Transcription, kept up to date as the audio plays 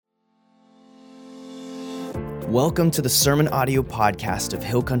Welcome to the Sermon Audio Podcast of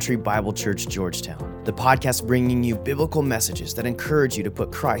Hill Country Bible Church, Georgetown. The podcast bringing you biblical messages that encourage you to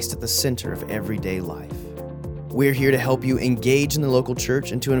put Christ at the center of everyday life. We're here to help you engage in the local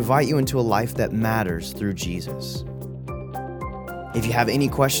church and to invite you into a life that matters through Jesus. If you have any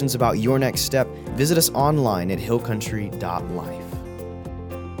questions about your next step, visit us online at hillcountry.life.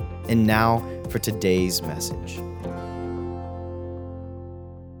 And now for today's message.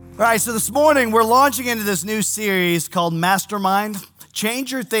 All right, so this morning we're launching into this new series called Mastermind,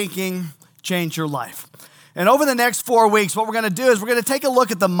 Change Your Thinking, Change Your Life. And over the next 4 weeks, what we're going to do is we're going to take a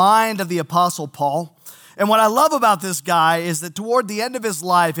look at the mind of the Apostle Paul. And what I love about this guy is that toward the end of his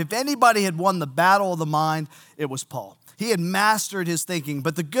life, if anybody had won the battle of the mind, it was Paul. He had mastered his thinking.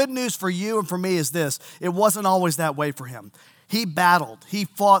 But the good news for you and for me is this: it wasn't always that way for him. He battled. He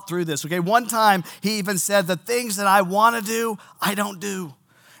fought through this. Okay, one time he even said, the things that I want to do, I don't do.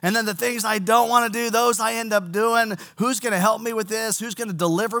 And then the things I don't want to do, those I end up doing. Who's going to help me with this? Who's going to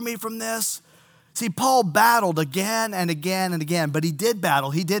deliver me from this? See, Paul battled again and again and again, but he did battle,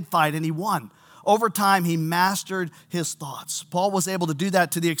 he did fight, and he won. Over time, he mastered his thoughts. Paul was able to do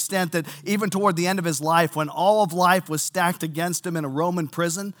that to the extent that even toward the end of his life, when all of life was stacked against him in a Roman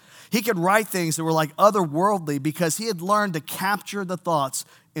prison, he could write things that were like otherworldly because he had learned to capture the thoughts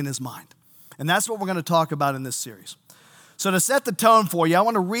in his mind. And that's what we're going to talk about in this series. So to set the tone for you, I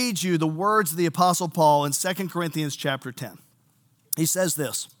want to read you the words of the Apostle Paul in 2 Corinthians chapter 10. He says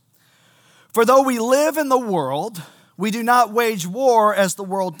this: "For though we live in the world, we do not wage war as the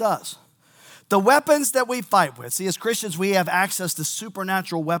world does. The weapons that we fight with," see, as Christians, we have access to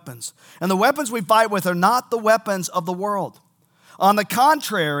supernatural weapons. And the weapons we fight with are not the weapons of the world. On the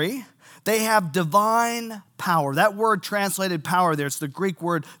contrary, they have divine power. That word translated power there, it's the Greek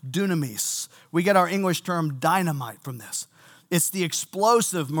word dunamis. We get our English term dynamite from this. It's the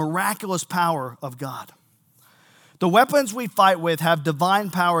explosive, miraculous power of God. The weapons we fight with have divine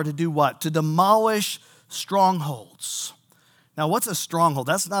power to do what? To demolish strongholds. Now, what's a stronghold?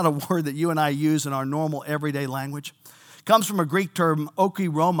 That's not a word that you and I use in our normal everyday language. It comes from a Greek term,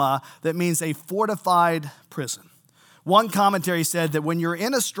 okiroma, that means a fortified prison. One commentary said that when you're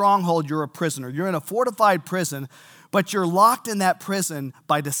in a stronghold, you're a prisoner. You're in a fortified prison, but you're locked in that prison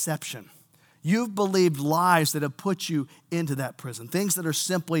by deception. You've believed lies that have put you into that prison, things that are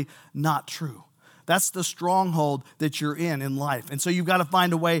simply not true. That's the stronghold that you're in life. And so you've got to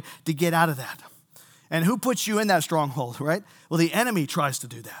find a way to get out of that. And who puts you in that stronghold, right? Well, the enemy tries to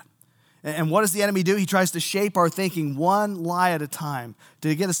do that. And what does the enemy do? He tries to shape our thinking one lie at a time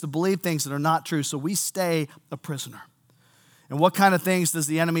to get us to believe things that are not true, so we stay a prisoner. And what kind of things does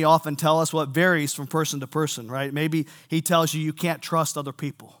the enemy often tell us? Well, it varies from person to person, right? Maybe he tells you can't trust other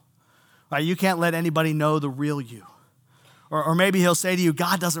people. Right? You can't let anybody know the real you. Or maybe he'll say to you,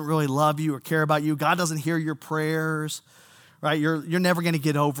 God doesn't really love you or care about you. God doesn't hear your prayers. Right? You're never going to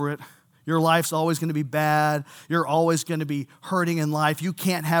get over it. Your life's always going to be bad. You're always going to be hurting in life. You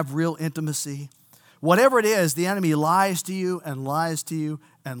can't have real intimacy. Whatever it is, the enemy lies to you and lies to you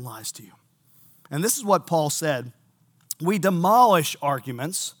and lies to you. And this is what Paul said: we demolish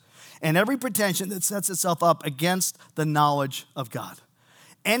arguments and every pretension that sets itself up against the knowledge of God.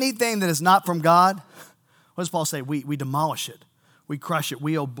 Anything that is not from God, what does Paul say? We demolish it. We crush it.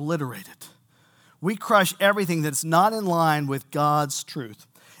 We obliterate it. We crush everything that's not in line with God's truth.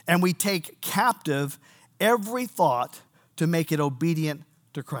 And we take captive every thought to make it obedient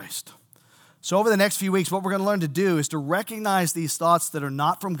to Christ. So over the next few weeks, what we're going to learn to do is to recognize these thoughts that are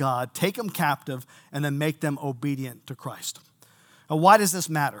not from God, take them captive, and then make them obedient to Christ. Now, why does this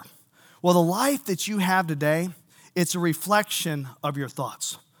matter? Well, the life that you have today, it's a reflection of your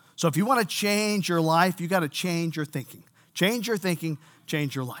thoughts. So if you want to change your life, you got to change your thinking. Change your thinking,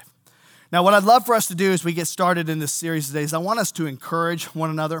 change your life. Now, what I'd love for us to do as we get started in this series today is I want us to encourage one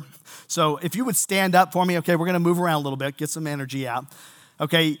another. So if you would stand up for me, okay, we're going to move around a little bit, get some energy out.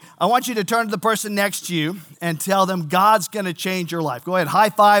 Okay, I want you to turn to the person next to you and tell them God's going to change your life. Go ahead, high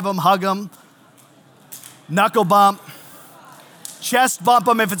five them, hug them, knuckle bump, chest bump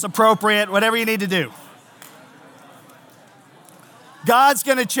them if it's appropriate, whatever you need to do. God's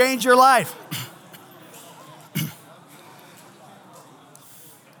going to change your life.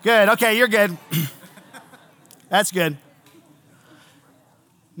 Good. Okay, you're good. That's good.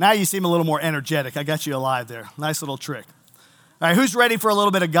 Now you seem a little more energetic. I got you alive there. Nice little trick. All right, who's ready for a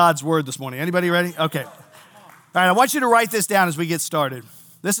little bit of God's word this morning? Anybody ready? Okay. All right, I want you to write this down as we get started.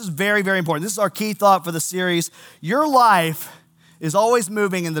 This is very, very important. This is our key thought for the series. Your life is always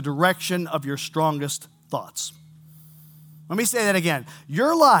moving in the direction of your strongest thoughts. Let me say that again.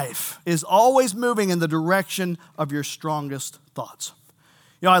 Your life is always moving in the direction of your strongest thoughts.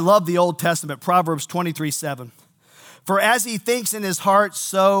 You know, I love the Old Testament, Proverbs 23:7. For as he thinks in his heart,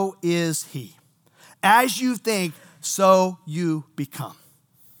 so is he. As you think, so you become.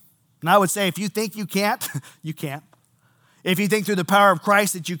 And I would say if you think you can't, you can't. If you think through the power of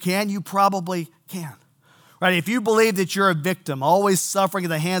Christ that you can, you probably can. Right? If you believe that you're a victim, always suffering at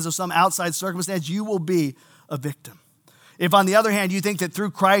the hands of some outside circumstance, you will be a victim. If on the other hand, you think that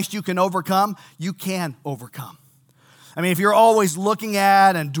through Christ you can overcome, you can overcome. I mean, if you're always looking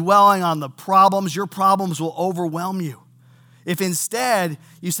at and dwelling on the problems, your problems will overwhelm you. If instead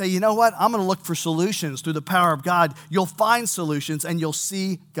you say, you know what, I'm going to look for solutions through the power of God, you'll find solutions and you'll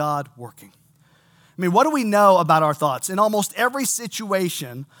see God working. I mean, what do we know about our thoughts? In almost every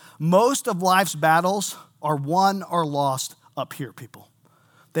situation, most of life's battles are won or lost up here, people.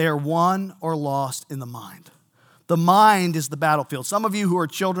 They are won or lost in the mind. The mind is the battlefield. Some of you who are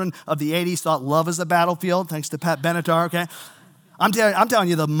children of the 80s thought love is a battlefield, thanks to Pat Benatar, okay? I'm telling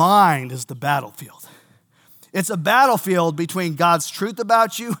you, the mind is the battlefield. It's a battlefield between God's truth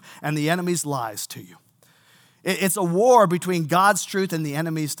about you and the enemy's lies to you. It's a war between God's truth and the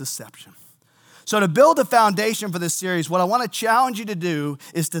enemy's deception. So to build a foundation for this series, what I want to challenge you to do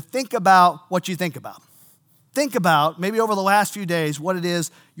is to think about what you think about. Think about, maybe over the last few days, what it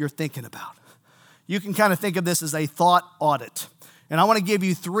is you're thinking about. You can kind of think of this as a thought audit. And I want to give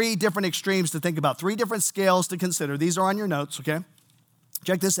you 3 different extremes to think about, 3 different scales to consider. These are on your notes, okay?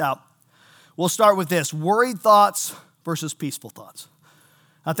 Check this out. We'll start with this, worried thoughts versus peaceful thoughts.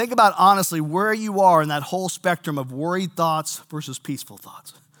 Now think about honestly where you are in that whole spectrum of worried thoughts versus peaceful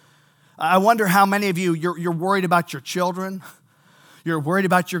thoughts. I wonder how many of you, you're worried about your children. You're worried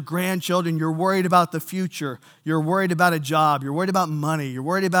about your grandchildren. You're worried about the future. You're worried about a job. You're worried about money. You're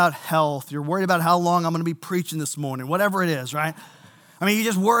worried about health. You're worried about how long I'm going to be preaching this morning, whatever it is, right? I mean, you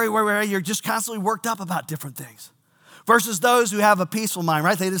just worry. You're just constantly worked up about different things. Versus those who have a peaceful mind,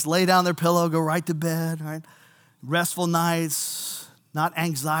 right? They just lay down their pillow, go right to bed, right? Restful nights, not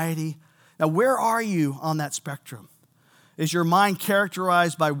anxiety. Now, where are you on that spectrum? Is your mind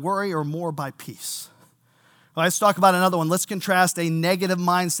characterized by worry or more by peace? Well, let's talk about another one. Let's contrast a negative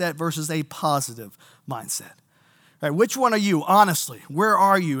mindset versus a positive mindset. All right, which one are you, honestly? Where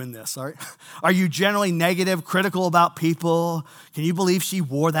are you in this? All right? Are you generally negative, critical about people? Can you believe she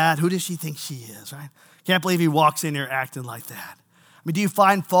wore that? Who does she think she is, right? Can't believe he walks in here acting like that. I mean, do you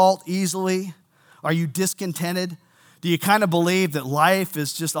find fault easily? Are you discontented? Do you kind of believe that life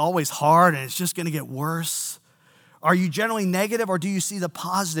is just always hard and it's just going to get worse? Are you generally negative, or do you see the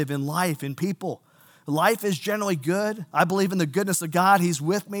positive in life, in people? Life is generally good. I believe in the goodness of God. He's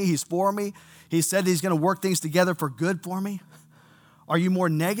with me. He's for me. He said he's going to work things together for good for me. Are you more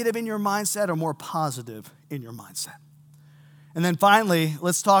negative in your mindset or more positive in your mindset? And then finally,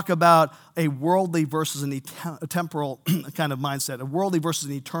 let's talk about a worldly versus a temporal kind of mindset, a worldly versus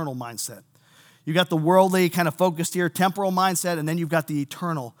an eternal mindset. You got the worldly kind of focused here, temporal mindset, and then you've got the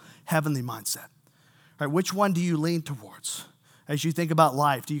eternal, heavenly mindset. All right, which one do you lean towards as you think about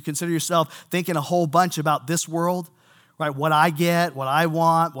life? Do you consider yourself thinking a whole bunch about this world, right? What I get, what I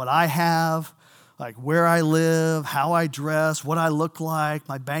want, what I have, like where I live, how I dress, what I look like,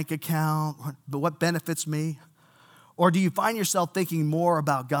 my bank account, what benefits me? Or do you find yourself thinking more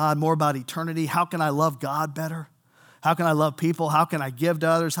about God, more about eternity? How can I love God better? How can I love people? How can I give to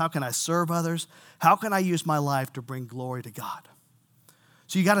others? How can I serve others? How can I use my life to bring glory to God?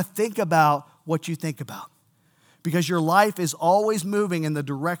 So you got to think about what you think about, because your life is always moving in the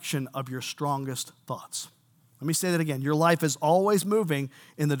direction of your strongest thoughts. Let me say that again. Your life is always moving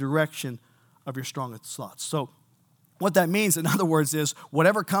in the direction of your strongest thoughts. So what that means, in other words, is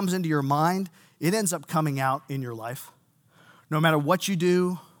whatever comes into your mind, it ends up coming out in your life. No matter what you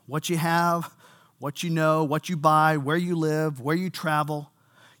do, what you have, what you know, what you buy, where you live, where you travel,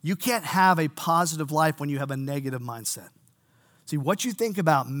 you can't have a positive life when you have a negative mindset. See, what you think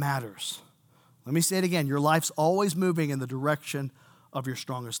about matters. Let me say it again. Your life's always moving in the direction of your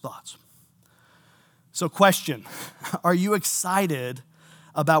strongest thoughts. So question, are you excited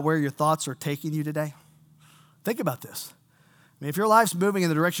about where your thoughts are taking you today? Think about this. I mean, if your life's moving in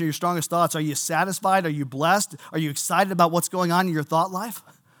the direction of your strongest thoughts, are you satisfied? Are you blessed? Are you excited about what's going on in your thought life?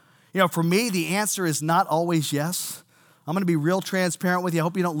 You know, for me, the answer is not always yes. I'm going to be real transparent with you. I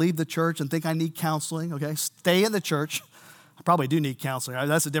hope you don't leave the church and think I need counseling, okay? Stay in the church. I probably do need counseling.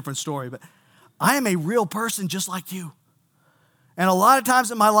 That's a different story, but I am a real person just like you. And a lot of times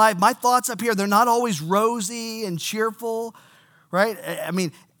in my life, my thoughts up here, they're not always rosy and cheerful, right? I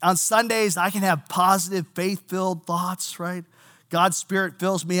mean, on Sundays, I can have positive, faith-filled thoughts, right? God's Spirit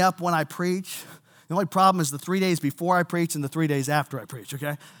fills me up when I preach. The only problem is the 3 days before I preach and the 3 days after I preach,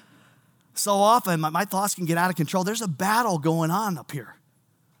 okay? So often, my thoughts can get out of control. There's a battle going on up here.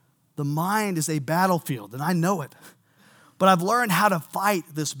 The mind is a battlefield, and I know it. But I've learned how to fight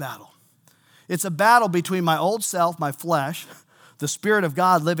this battle. It's a battle between my old self, my flesh, the Spirit of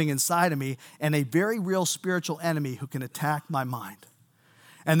God living inside of me, and a very real spiritual enemy who can attack my mind.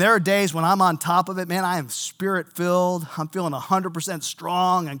 And there are days when I'm on top of it, man, I am Spirit-filled. I'm feeling 100%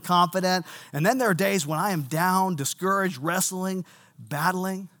 strong and confident. And then there are days when I am down, discouraged, wrestling,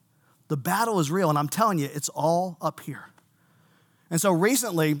 battling. The battle is real, and I'm telling you, it's all up here. And so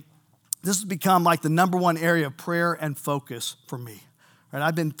recently, this has become like the number one area of prayer and focus for me. Right?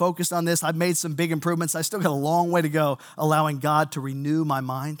 I've been focused on this. I've made some big improvements. I still got a long way to go allowing God to renew my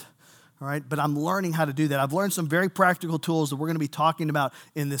mind. All right, but I'm learning how to do that. I've learned some very practical tools that we're going to be talking about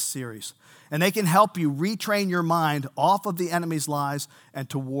in this series. And they can help you retrain your mind off of the enemy's lies and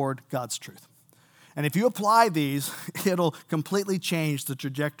toward God's truth. And if you apply these, it'll completely change the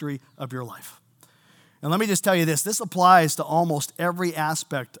trajectory of your life. And let me just tell you this applies to almost every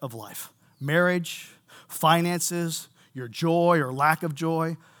aspect of life. Marriage, finances, your joy or lack of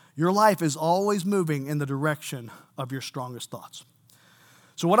joy. Your life is always moving in the direction of your strongest thoughts.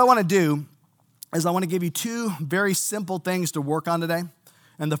 So what I want to do is I want to give you two very simple things to work on today.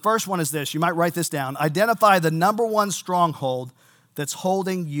 And the first one is this. You might write this down. Identify the number one stronghold that's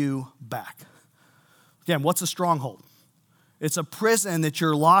holding you back. Again, what's a stronghold? It's a prison that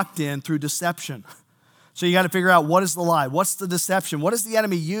you're locked in through deception. So you got to figure out, what is the lie? What's the deception? What is the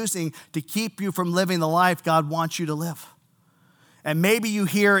enemy using to keep you from living the life God wants you to live? And maybe you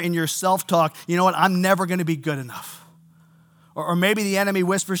hear in your self-talk, you know what, I'm never going to be good enough. Or maybe the enemy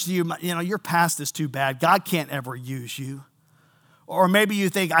whispers to you, your past is too bad. God can't ever use you. Or maybe you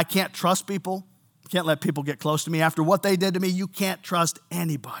think, I can't trust people. Can't let people get close to me. After what they did to me, you can't trust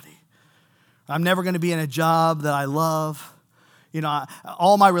anybody. I'm never going to be in a job that I love.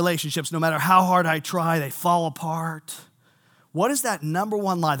 All my relationships, no matter how hard I try, they fall apart. What is that number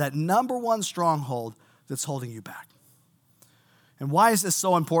one lie, that number one stronghold that's holding you back? And why is this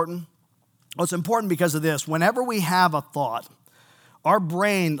so important? Well, it's important because of this. Whenever we have a thought, our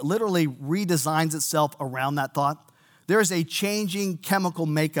brain literally redesigns itself around that thought. There is a changing chemical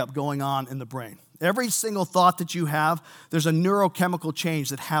makeup going on in the brain. Every single thought that you have, there's a neurochemical change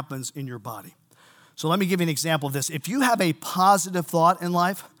that happens in your body. So let me give you an example of this. If you have a positive thought in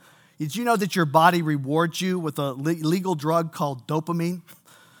life, did you know that your body rewards you with a legal drug called dopamine?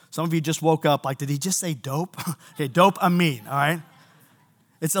 Some of you just woke up like, did he just say dope? Okay, dopamine, all right?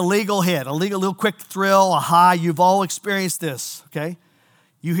 It's a legal hit, a little quick thrill, a high. You've all experienced this, okay?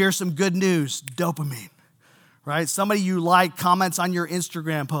 You hear some good news, dopamine, right? Somebody you like comments on your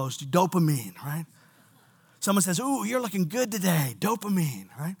Instagram post, dopamine, right? Someone says, ooh, you're looking good today, dopamine,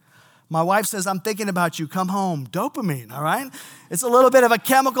 right? My wife says, I'm thinking about you, come home, dopamine, all right? It's a little bit of a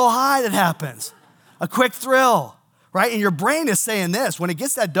chemical high that happens, a quick thrill, right? And your brain is saying this. When it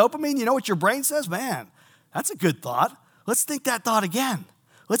gets that dopamine, you know what your brain says? Man, that's a good thought. Let's think that thought again.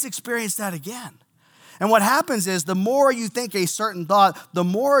 Let's experience that again. And what happens is the more you think a certain thought, the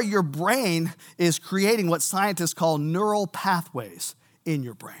more your brain is creating what scientists call neural pathways in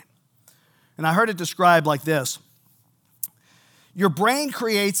your brain. And I heard it described like this. Your brain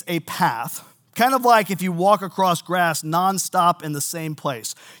creates a path, kind of like if you walk across grass nonstop in the same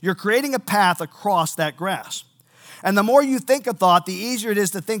place. You're creating a path across that grass. And the more you think a thought, the easier it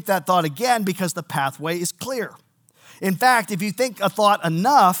is to think that thought again because the pathway is clear. In fact, if you think a thought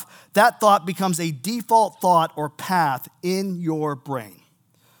enough, that thought becomes a default thought or path in your brain.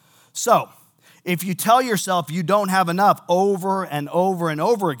 So, if you tell yourself you don't have enough over and over and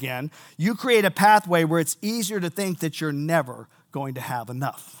over again, you create a pathway where it's easier to think that you're never going to have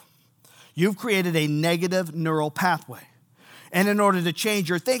enough. You've created a negative neural pathway. And in order to change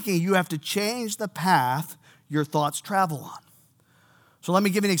your thinking, you have to change the path your thoughts travel on. So let me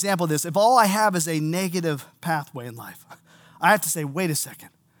give you an example of this. If all I have is a negative pathway in life, I have to say, wait a second.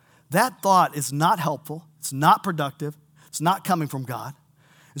 That thought is not helpful. It's not productive. It's not coming from God.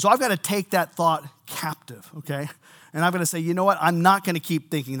 And so I've got to take that thought captive, okay? And I'm going to say, you know what? I'm not going to keep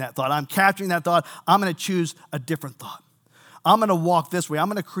thinking that thought. I'm capturing that thought. I'm going to choose a different thought. I'm going to walk this way. I'm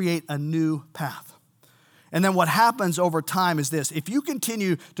going to create a new path. And then what happens over time is this. If you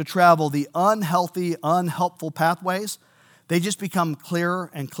continue to travel the unhealthy, unhelpful pathways, they just become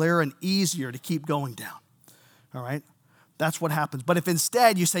clearer and clearer and easier to keep going down, all right? That's what happens. But if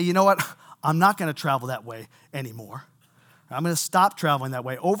instead you say, you know what? I'm not going to travel that way anymore. I'm going to stop traveling that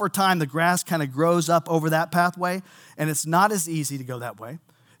way. Over time, the grass kind of grows up over that pathway, and it's not as easy to go that way.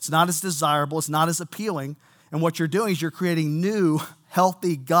 It's not as desirable. It's not as appealing. And what you're doing is you're creating new,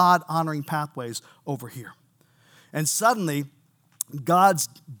 healthy, God-honoring pathways over here. And suddenly, God's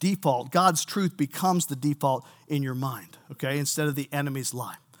default, God's truth becomes the default in your mind, okay, instead of the enemy's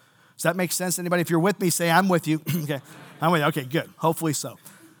lie. Does that make sense to anybody? If you're with me, say, I'm with you. Okay, I'm with you. Okay, good. Hopefully so.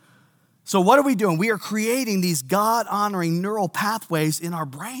 So what are we doing? We are creating these God-honoring neural pathways in our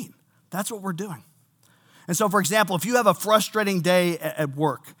brain. That's what we're doing. And so, for example, if you have a frustrating day at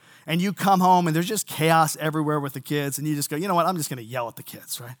work and you come home and there's just chaos everywhere with the kids and you just go, you know what, I'm just going to yell at the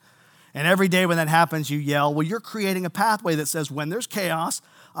kids, right? And every day when that happens, you yell. Well, you're creating a pathway that says when there's chaos,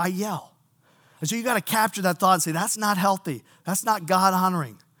 I yell. And so you got to capture that thought and say, that's not healthy. That's not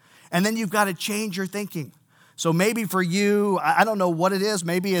God-honoring. And then you've got to change your thinking. So maybe for you, I don't know what it is.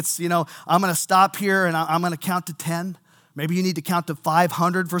 Maybe it's, I'm going to stop here and I'm going to count to 10. Maybe you need to count to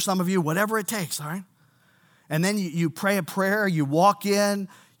 500 for some of you, whatever it takes, all right? And then you pray a prayer, you walk in,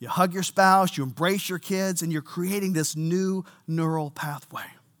 you hug your spouse, you embrace your kids, and you're creating this new neural pathway.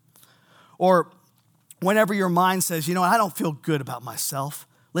 Or whenever your mind says, I don't feel good about myself,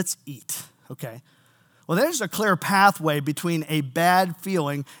 let's eat, okay? Well, there's a clear pathway between a bad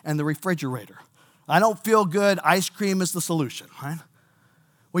feeling and the refrigerator. I don't feel good, ice cream is the solution, right?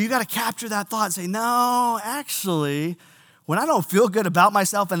 Well, you got to capture that thought and say, no, actually, when I don't feel good about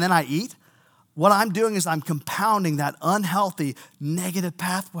myself and then I eat, what I'm doing is I'm compounding that unhealthy negative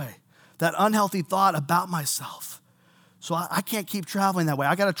pathway, that unhealthy thought about myself. So I can't keep traveling that way.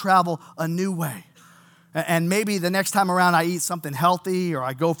 I got to travel a new way. And maybe the next time around I eat something healthy or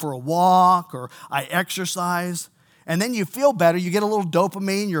I go for a walk or I exercise. And then you feel better. You get a little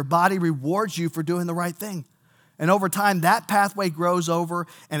dopamine. Your body rewards you for doing the right thing. And over time, that pathway grows over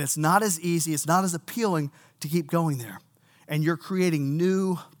and it's not as easy, it's not as appealing to keep going there. And you're creating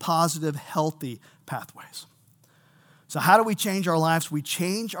new, positive, healthy pathways. So how do we change our lives? We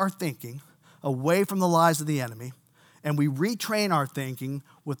change our thinking away from the lies of the enemy, and we retrain our thinking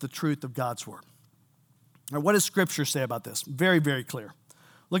with the truth of God's word. Now, what does Scripture say about this? Very, very clear.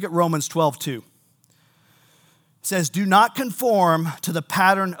 Look at Romans 12:2. It says, do not conform to the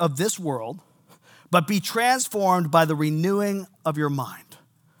pattern of this world, but be transformed by the renewing of your mind.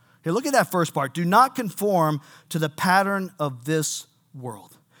 Okay, look at that first part. Do not conform to the pattern of this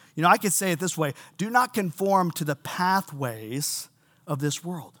world. I could say it this way. Do not conform to the pathways of this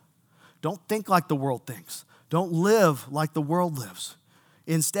world. Don't think like the world thinks. Don't live like the world lives.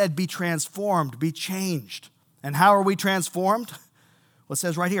 Instead, be transformed, be changed. And how are we transformed? Well, it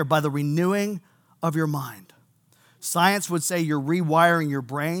says right here, by the renewing of your mind. Science would say you're rewiring your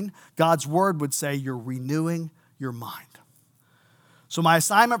brain. God's word would say you're renewing your mind. So my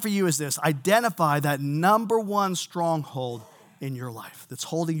assignment for you is this. Identify that number one stronghold in your life that's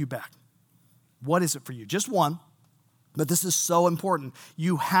holding you back. What is it for you? Just one, but this is so important.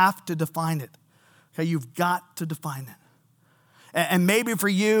 You have to define it. Okay, you've got to define it. And maybe for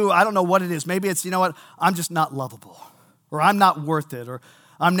you, I don't know what it is. Maybe it's, I'm just not lovable, or I'm not worth it, or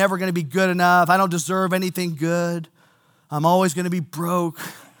I'm never going to be good enough. I don't deserve anything good. I'm always going to be broke.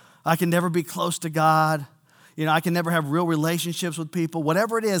 I can never be close to God. I can never have real relationships with people.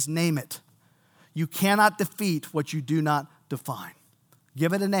 Whatever it is, name it. You cannot defeat what you do not define.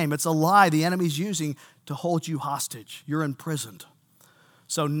 Give it a name. It's a lie the enemy's using to hold you hostage. You're imprisoned.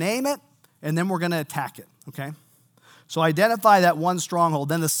 So name it, and then we're going to attack it, okay? So identify that one stronghold.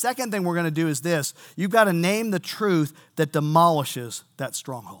 Then the second thing we're going to do is this. You've got to name the truth that demolishes that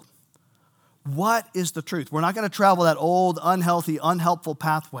stronghold. What is the truth? We're not going to travel that old, unhealthy, unhelpful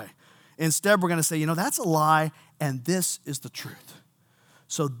pathway. Instead, we're going to say, that's a lie, and this is the truth.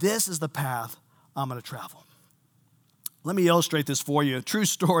 So this is the path I'm going to travel. Let me illustrate this for you. A true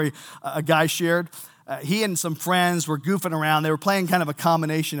story a guy shared. He and some friends were goofing around. They were playing kind of a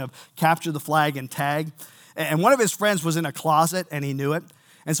combination of capture the flag and tag. And one of his friends was in a closet, and he knew it.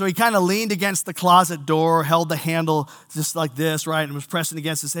 And so he kind of leaned against the closet door, held the handle just like this, right, and was pressing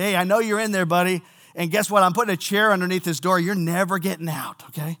against it. Said, hey, I know you're in there, buddy. And guess what? I'm putting a chair underneath this door. You're never getting out,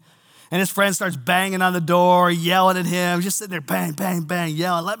 okay? And his friend starts banging on the door, yelling at him, just sitting there, bang, bang, bang,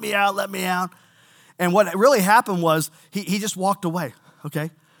 yelling, let me out, let me out. And what really happened was he just walked away,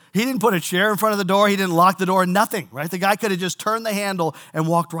 okay? He didn't put a chair in front of the door. He didn't lock the door, nothing, right? The guy could have just turned the handle and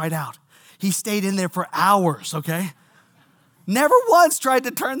walked right out. He stayed in there for hours, okay? Never once tried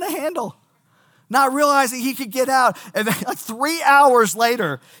to turn the handle, not realizing he could get out. And then like 3 hours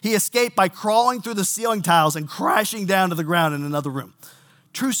later, he escaped by crawling through the ceiling tiles and crashing down to the ground in another room.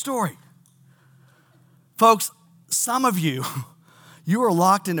 True story. Folks, some of you are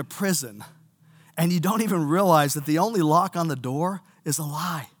locked in a prison and you don't even realize that the only lock on the door is a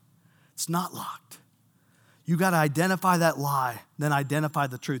lie. It's not locked. You got to identify that lie, then identify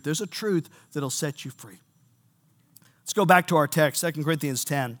the truth. There's a truth that'll set you free. Let's go back to our text, 2 Corinthians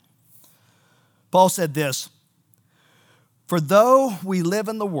 10. Paul said this, for though we live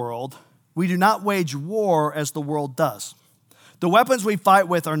in the world, we do not wage war as the world does. The weapons we fight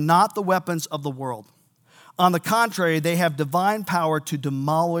with are not the weapons of the world. On the contrary, they have divine power to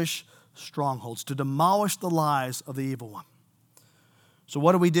demolish strongholds, to demolish the lies of the evil one. So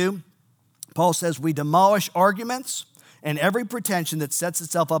what do? Paul says we demolish arguments and every pretension that sets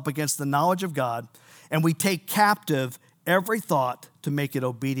itself up against the knowledge of God, and we take captive every thought to make it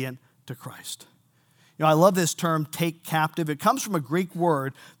obedient to Christ. You know, I love this term, take captive. It comes from a Greek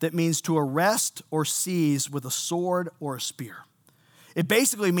word that means to arrest or seize with a sword or a spear. It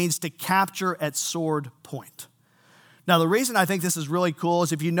basically means to capture at sword point. Now, the reason I think this is really cool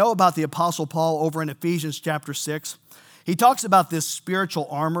is if you know about the Apostle Paul over in Ephesians chapter 6, he talks about this spiritual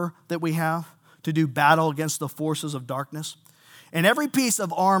armor that we have to do battle against the forces of darkness. And every piece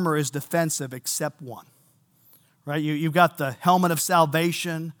of armor is defensive except one, right? You've got the helmet of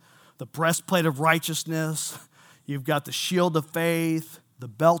salvation, the breastplate of righteousness, you've got the shield of faith, the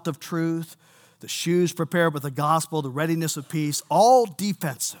belt of truth, the shoes prepared with the gospel, the readiness of peace, all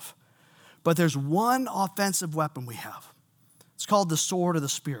defensive. But there's one offensive weapon we have. It's called the sword of the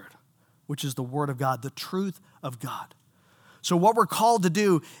Spirit, which is the word of God, the truth of God. So what we're called to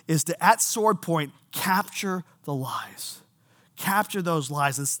do is to, at sword point, capture the lies. Capture those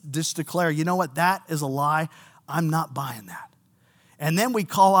lies and just declare, you know what, that is a lie. I'm not buying that. And then we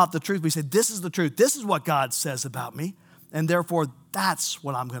call out the truth. We say, this is the truth. This is what God says about me. And therefore, that's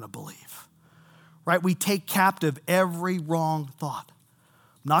what I'm going to believe. Right? We take captive every wrong thought.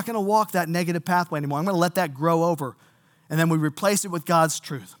 I'm not going to walk that negative pathway anymore. I'm going to let that grow over. And then we replace it with God's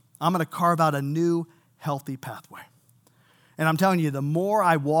truth. I'm going to carve out a new, healthy pathway. And I'm telling you, the more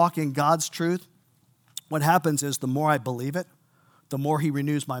I walk in God's truth, what happens is the more I believe it, the more He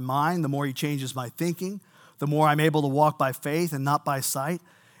renews my mind, the more He changes my thinking, the more I'm able to walk by faith and not by sight,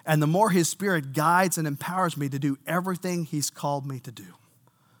 and the more His Spirit guides and empowers me to do everything He's called me to do.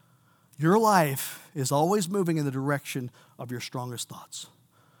 Your life is always moving in the direction of your strongest thoughts.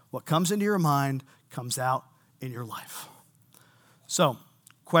 What comes into your mind comes out in your life. So,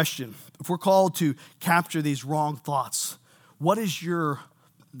 question, if we're called to capture these wrong thoughts, what is your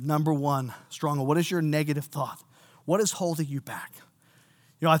number one stronghold? What is your negative thought? What is holding you back?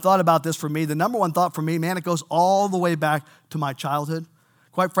 You know, I thought about this for me. The number one thought for me, man, it goes all the way back to my childhood.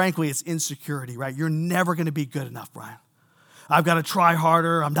 Quite frankly, it's insecurity, right? You're never going to be good enough, Brian. I've got to try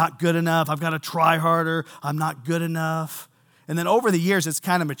harder. I'm not good enough. I've got to try harder. I'm not good enough. And then over the years, it's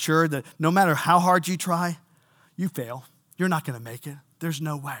kind of matured that no matter how hard you try, you fail. You're not going to make it. There's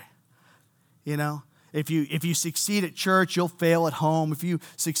no way. You know, if you succeed at church, you'll fail at home. If you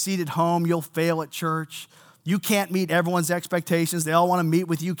succeed at home, you'll fail at church. You can't meet everyone's expectations. They all want to meet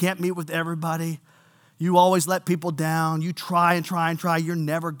with you. You can't meet with everybody. You always let people down. You try and try and try. You're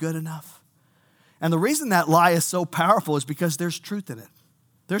never good enough. And the reason that lie is so powerful is because there's truth in it.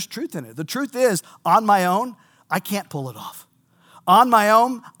 There's truth in it. The truth is, on my own, I can't pull it off. On my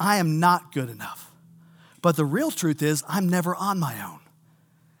own, I am not good enough. But the real truth is, I'm never on my own.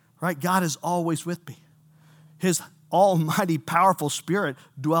 Right? God is always with me. His almighty, powerful Spirit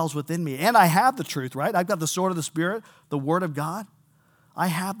dwells within me. And I have the truth, right? I've got the sword of the Spirit, the Word of God. I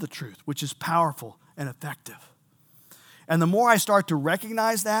have the truth, which is powerful and effective. And the more I start to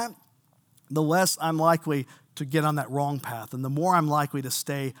recognize that, the less I'm likely to get on that wrong path, and the more I'm likely to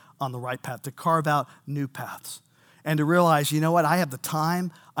stay on the right path, to carve out new paths, and to realize, you know what, I have the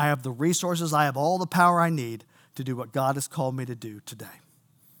time, I have the resources, I have all the power I need to do what God has called me to do today.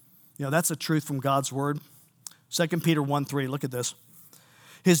 You know, that's a truth from God's Word. 2 Peter 1:3, look at this.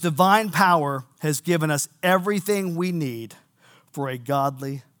 His divine power has given us everything we need for a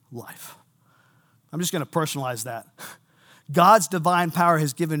godly life. I'm just going to personalize that. God's divine power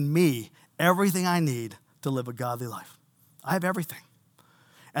has given me everything I need to live a godly life. I have everything.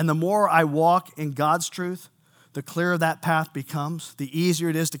 And the more I walk in God's truth, the clearer that path becomes, the easier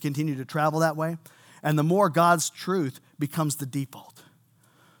it is to continue to travel that way, and the more God's truth becomes the default.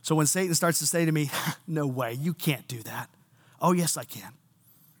 So when Satan starts to say to me, no way, you can't do that. Oh, yes, I can.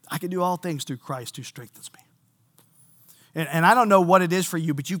 I can do all things through Christ who strengthens me. And I don't know what it is for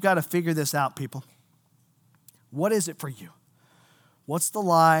you, but you've got to figure this out, people. What is it for you? What's the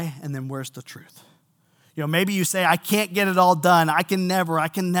lie, and then where's the truth? You know, maybe you say, I can't get it all done. I can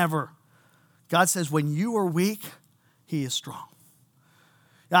never. God says, when you are weak, He is strong.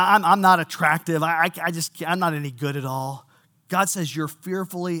 I'm not attractive. I'm not any good at all. God says, you're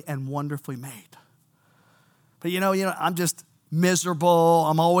fearfully and wonderfully made. But you know, I'm just miserable.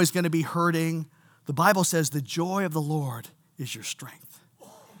 I'm always going to be hurting. The Bible says the joy of the Lord is your strength.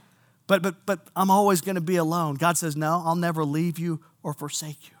 But I'm always going to be alone. God says, no, I'll never leave you or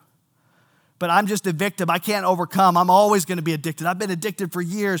forsake you. But I'm just a victim. I can't overcome. I'm always going to be addicted. I've been addicted for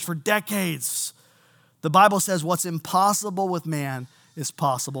years, for decades. The Bible says what's impossible with man is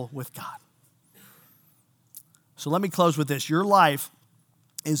possible with God. So let me close with this. Your life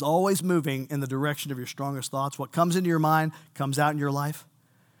is always moving in the direction of your strongest thoughts. What comes into your mind comes out in your life.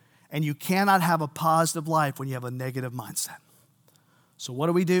 And you cannot have a positive life when you have a negative mindset. So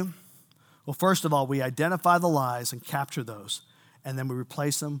what do? Well, first of all, we identify the lies and capture those, and then we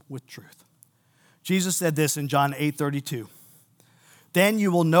replace them with truth. Jesus said this in John 8:32. Then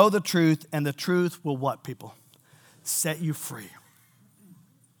you will know the truth, and the truth will what, people? Set you free.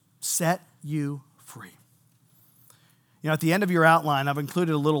 Set you free. You know, at the end of your outline, I've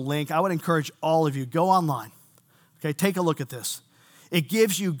included a little link. I would encourage all of you, go online. Okay, take a look at this. It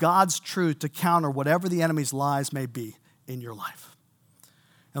gives you God's truth to counter whatever the enemy's lies may be in your life.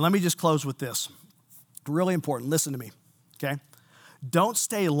 And let me just close with this. Really important. Listen to me, okay? Don't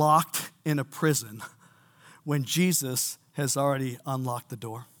stay locked in a prison when Jesus has already unlocked the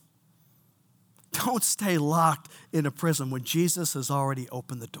door. Don't stay locked in a prison when Jesus has already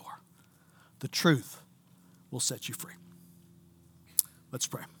opened the door. The truth will set you free. Let's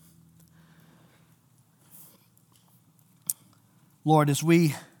pray. Lord, as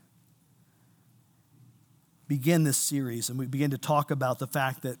we begin this series and we begin to talk about the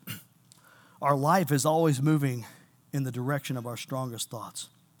fact that our life is always moving in the direction of our strongest thoughts,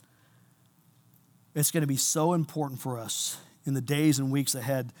 it's going to be so important for us in the days and weeks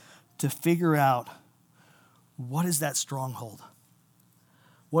ahead to figure out what is that stronghold?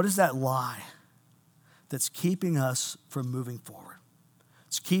 What is that lie that's keeping us from moving forward?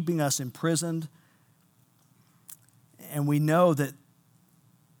 It's keeping us imprisoned. And we know that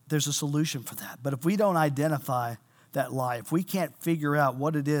there's a solution for that. But if we don't identify that lie, if we can't figure out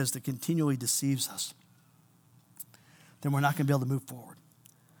what it is that continually deceives us, then we're not going to be able to move forward.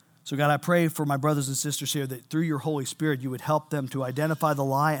 So God, I pray for my brothers and sisters here that through your Holy Spirit, you would help them to identify the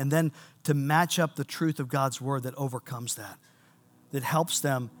lie and then to match up the truth of God's word that overcomes that helps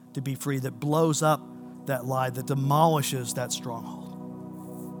them to be free, that blows up that lie, that demolishes that stronghold.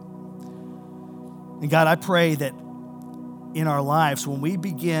 And God, I pray that in our lives, when we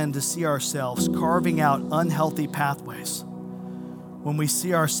begin to see ourselves carving out unhealthy pathways, when we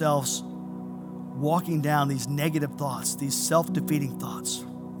see ourselves walking down these negative thoughts, these self-defeating thoughts,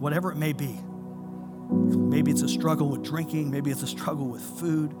 whatever it may be, maybe it's a struggle with drinking, maybe it's a struggle with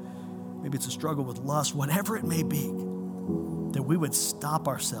food, maybe it's a struggle with lust, whatever it may be, that we would stop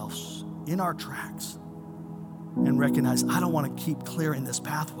ourselves in our tracks and recognize, I don't want to keep clearing this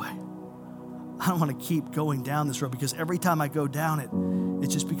pathway. I don't want to keep going down this road because every time I go down it, it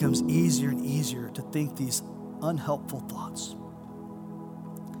just becomes easier and easier to think these unhelpful thoughts.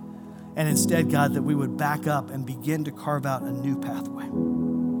 And instead, God, that we would back up and begin to carve out a new pathway.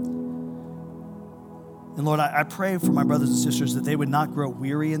 And Lord, I pray for my brothers and sisters that they would not grow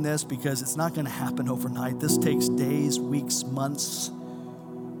weary in this because it's not going to happen overnight. This takes days, weeks, months,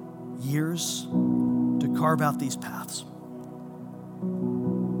 years to carve out these paths.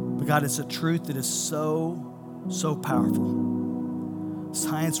 But God, it's a truth that is so powerful.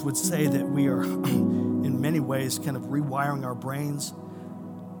 Science would say that we are, in many ways, kind of rewiring our brains.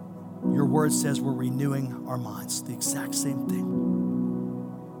 Your word says we're renewing our minds, the exact same thing.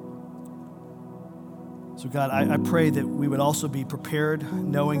 So God, I pray that we would also be prepared,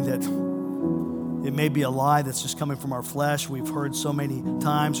 knowing that it may be a lie that's just coming from our flesh. We've heard so many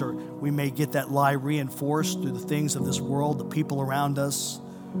times, or we may get that lie reinforced through the things of this world, the people around us,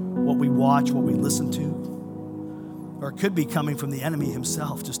 what we watch, what we listen to. Or it could be coming from the enemy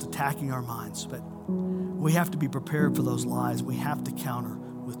himself, just attacking our minds. But we have to be prepared for those lies. We have to counter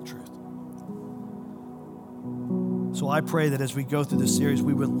with truth. So I pray that as we go through this series,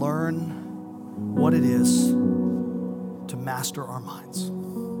 we would learn what it is to master our minds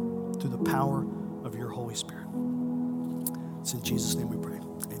through the power of your Holy Spirit. It's in Jesus' name we pray.